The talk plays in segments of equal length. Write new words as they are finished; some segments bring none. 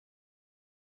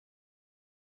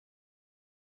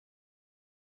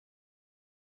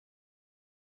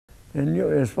And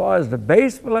as far as the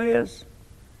bass players,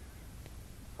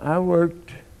 I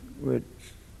worked with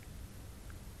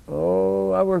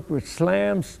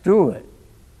Slam Stewart.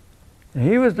 And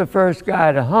he was the first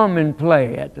guy to hum and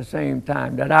play at the same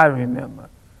time that I remember.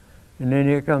 And then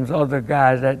here comes other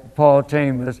guys, that Paul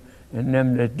Chambers and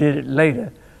them that did it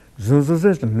later.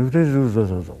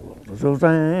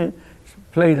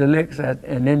 Play the licks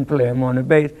and then play them on the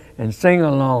bass and sing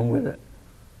along with it.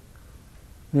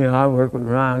 You know, I work with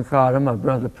Ron Carter, my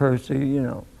brother Percy, you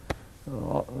know,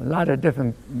 a lot of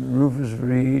different, Rufus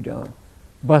Reed,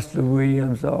 Buster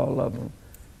Williams, all of them.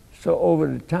 So over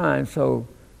the time, so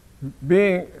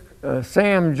being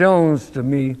Sam Jones to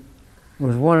me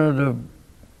was one of the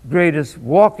greatest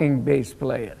walking bass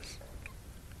players.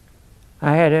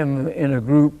 I had him in a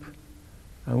group.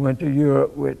 I went to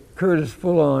Europe with Curtis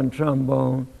Fuller on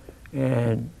trombone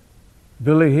and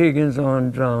Billy Higgins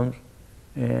on drums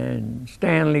and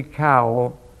Stanley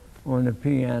Cowell on the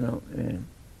piano,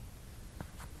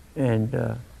 and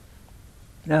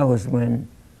that was when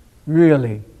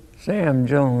really Sam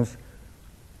Jones,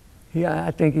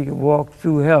 I think he could walk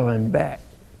through hell and back.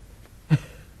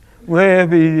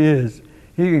 Wherever he is,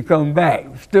 he can come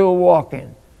back, still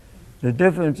walking. The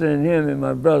difference in him and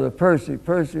my brother Percy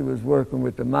was working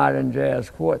with the Modern Jazz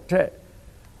Quartet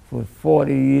for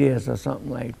 40 years or something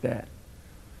like that.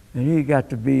 And he got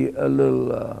to be a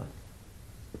little,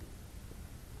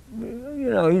 you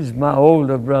know, he's my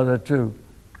older brother too.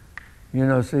 You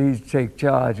know, so he's take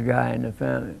charge guy in the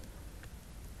family.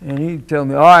 And he'd tell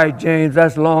me, all right, James,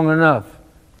 that's long enough.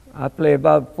 I play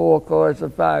about 4 choruses or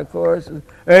 5 choruses.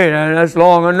 Hey, that's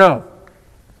long enough.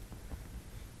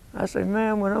 I say,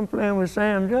 man, when I'm playing with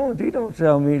Sam Jones, he don't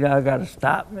tell me that I got to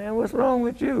stop, man. What's wrong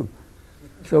with you?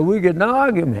 So we get in an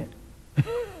argument.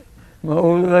 My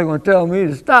older brother going to tell me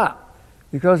to stop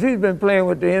because he's been playing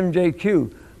with the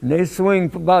MJQ. And they swing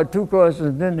for about 2 choruses,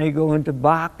 and then they go into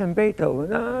Bach and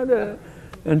Beethoven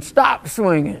and stop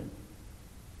swinging.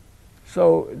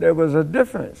 So there was a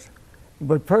difference.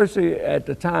 But Percy, at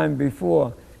the time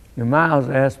before, Miles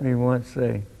asked me once,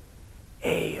 say,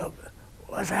 hey,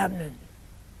 what's happening?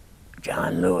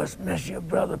 John Lewis messed your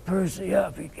brother Percy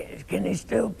up. Can he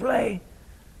still play?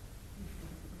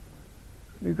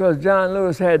 Because John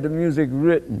Lewis had the music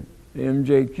written, the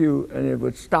MJQ, and it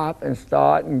would stop and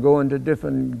start and go into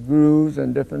different grooves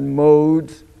and different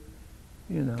modes,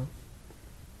 you know.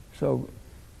 So,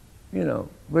 you know,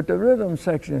 but the rhythm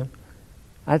section,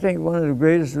 I think one of the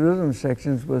greatest rhythm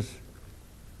sections was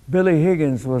Billy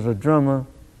Higgins was a drummer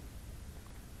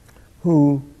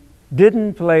who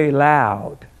didn't play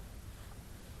loud,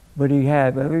 but he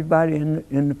had everybody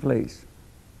in the place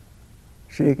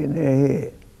shaking their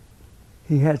head.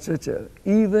 He had such an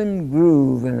even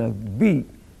groove and a beat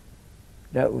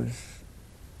that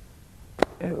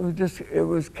it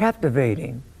was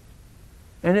captivating.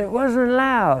 And it wasn't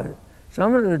loud.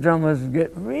 Some of the drummers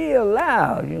get real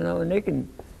loud, you know, and they can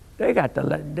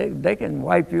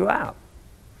wipe you out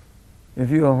if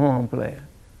you're a horn player.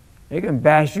 They can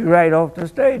bash you right off the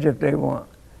stage if they want.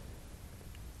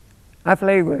 I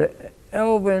played with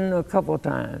Elvin a couple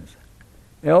times.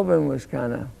 Elvin was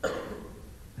kind of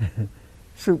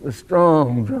super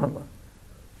strong drummer,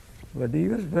 but he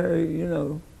was very, you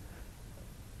know,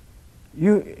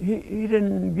 he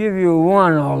didn't give you a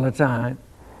one all the time.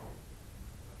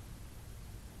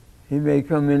 He may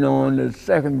come in on the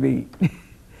second beat,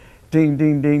 ding,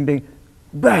 ding, ding, ding,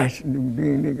 bash, ding,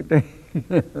 ding, ding,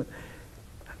 ding.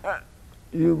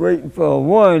 You're waiting for a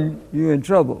one, you're in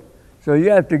trouble. So you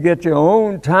have to get your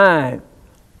own time,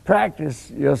 practice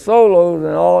your solos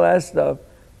and all that stuff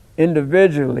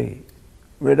individually,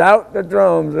 without the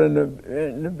drums and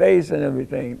the bass and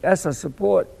everything. That's a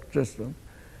support system,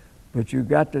 but you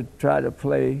got to try to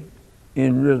play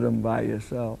in rhythm by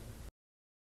yourself.